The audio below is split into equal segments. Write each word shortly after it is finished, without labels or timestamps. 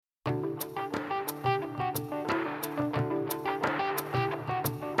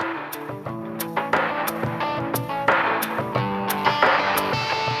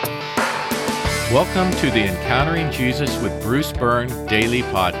Welcome to the Encountering Jesus with Bruce Byrne Daily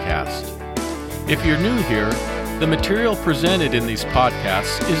Podcast. If you're new here, the material presented in these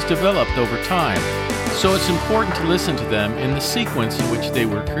podcasts is developed over time, so it's important to listen to them in the sequence in which they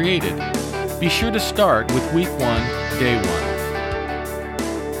were created. Be sure to start with Week 1, Day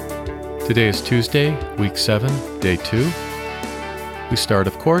 1. Today is Tuesday, Week 7, Day 2. We start,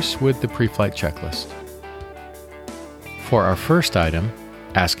 of course, with the pre-flight checklist. For our first item,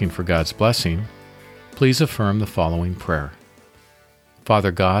 asking for God's blessing, please affirm the following prayer. Father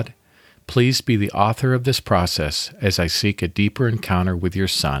God, please be the author of this process as I seek a deeper encounter with your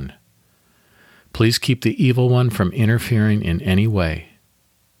Son. Please keep the evil one from interfering in any way.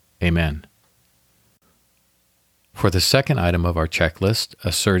 Amen. For the second item of our checklist,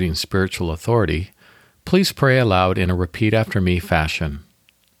 asserting spiritual authority, please pray aloud in a repeat after me fashion.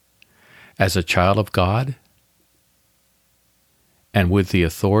 As a child of God, and with the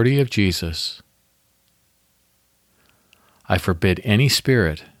authority of Jesus, I forbid any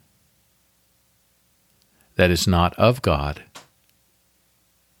spirit that is not of God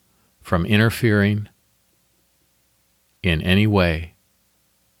from interfering in any way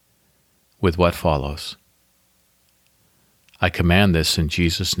with what follows. I command this in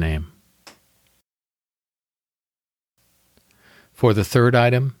Jesus' name. For the third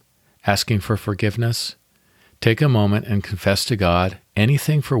item, asking for forgiveness, take a moment and confess to God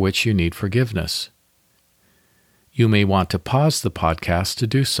anything for which you need forgiveness. You may want to pause the podcast to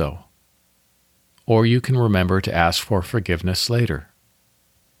do so, or you can remember to ask for forgiveness later.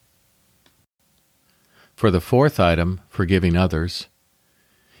 For the fourth item, forgiving others,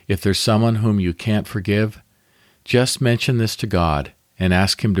 if there's someone whom you can't forgive, just mention this to God and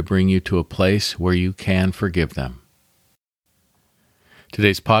ask Him to bring you to a place where you can forgive them.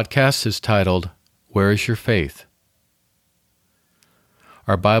 Today's podcast is titled, Where is Your Faith?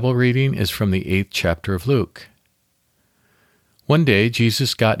 Our Bible reading is from the 8th chapter of Luke. One day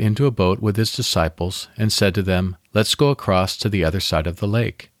Jesus got into a boat with His disciples and said to them, "Let's go across to the other side of the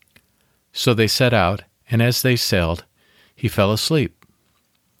lake." So they set out, and as they sailed, He fell asleep.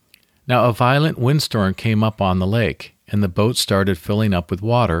 Now a violent windstorm came up on the lake, and the boat started filling up with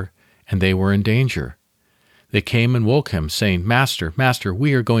water, and they were in danger. They came and woke Him, saying, "Master, Master,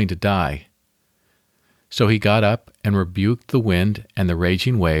 we are going to die." So He got up and rebuked the wind and the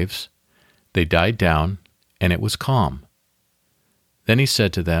raging waves. They died down, and it was calm. Then He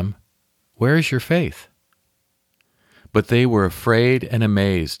said to them, "Where is your faith?" But they were afraid and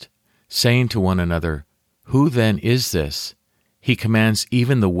amazed, saying to one another, "Who then is this? He commands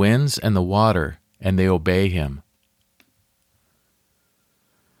even the winds and the water, and they obey Him."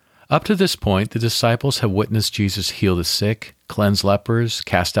 Up to this point, the disciples have witnessed Jesus heal the sick, cleanse lepers,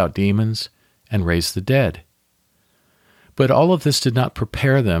 cast out demons, and raise the dead. But all of this did not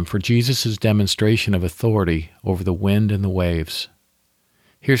prepare them for Jesus' demonstration of authority over the wind and the waves.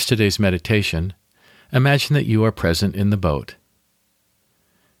 Here's today's meditation. Imagine that you are present in the boat.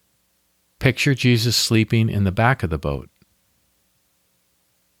 Picture Jesus sleeping in the back of the boat.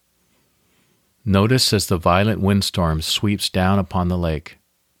 Notice as the violent windstorm sweeps down upon the lake.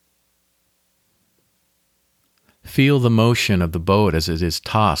 Feel the motion of the boat as it is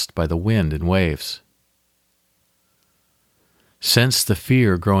tossed by the wind and waves. Sense the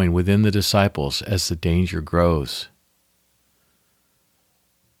fear growing within the disciples as the danger grows.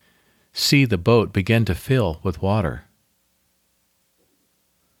 See the boat begin to fill with water.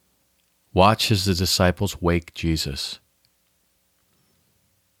 Watch as the disciples wake Jesus.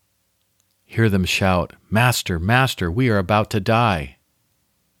 Hear them shout, "Master, Master, we are about to die."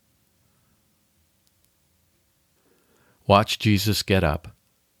 Watch Jesus get up.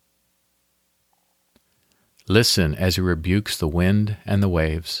 Listen as He rebukes the wind and the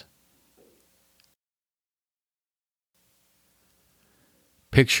waves.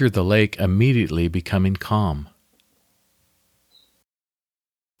 Picture the lake immediately becoming calm.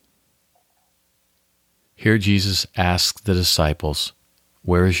 Here Jesus asks the disciples,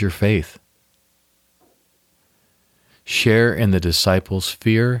 "Where is your faith?" Share in the disciples'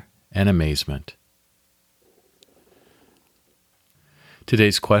 fear and amazement.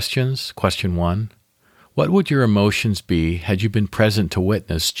 Today's questions. Question 1. What would your emotions be had you been present to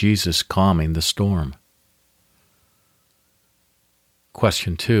witness Jesus calming the storm?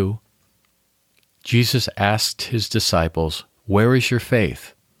 Question 2. Jesus asked His disciples, "Where is your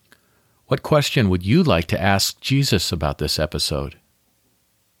faith?" What question would you like to ask Jesus about this episode?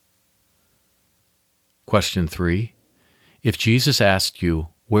 Question 3. If Jesus asked you,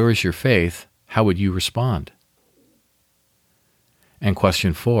 "Where is your faith?" how would you respond? And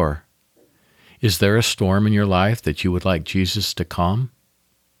question 4. Is there a storm in your life that you would like Jesus to calm?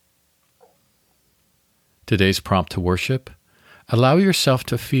 Today's prompt to worship: allow yourself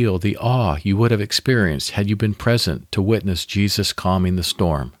to feel the awe you would have experienced had you been present to witness Jesus calming the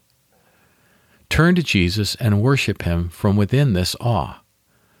storm. Turn to Jesus and worship Him from within this awe.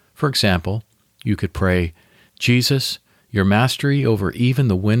 For example, you could pray, "Jesus, your mastery over even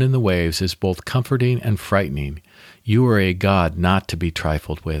the wind and the waves is both comforting and frightening. You are a God not to be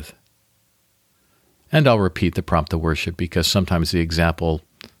trifled with." And I'll repeat the prompt to worship because sometimes the example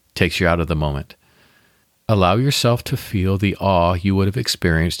takes you out of the moment. Allow yourself to feel the awe you would have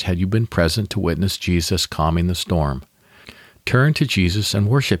experienced had you been present to witness Jesus calming the storm. Turn to Jesus and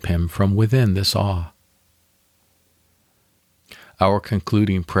worship Him from within this awe. Our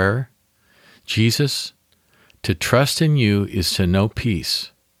concluding prayer: Jesus, to trust in You is to know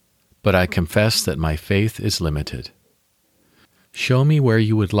peace, but I confess that my faith is limited. Show me where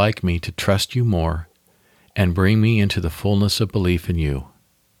You would like me to trust You more, and bring me into the fullness of belief in You.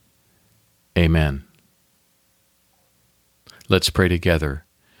 Amen. Let's pray together.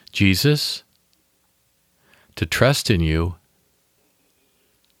 Jesus, to trust in You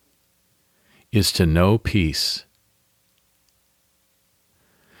is to know peace,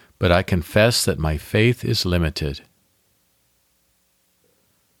 but I confess that my faith is limited.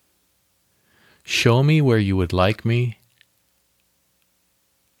 Show me where You would like me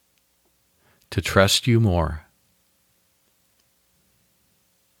to trust You more,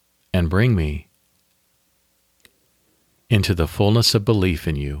 and bring me into the fullness of belief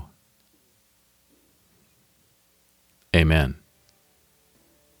in You. Amen.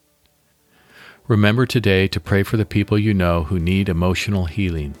 Remember today to pray for the people you know who need emotional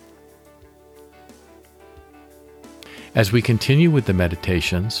healing. As we continue with the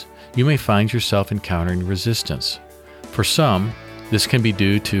meditations, you may find yourself encountering resistance. For some, this can be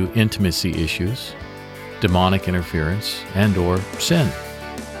due to intimacy issues, demonic interference, and/or sin.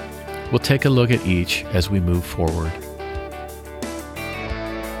 We'll take a look at each as we move forward.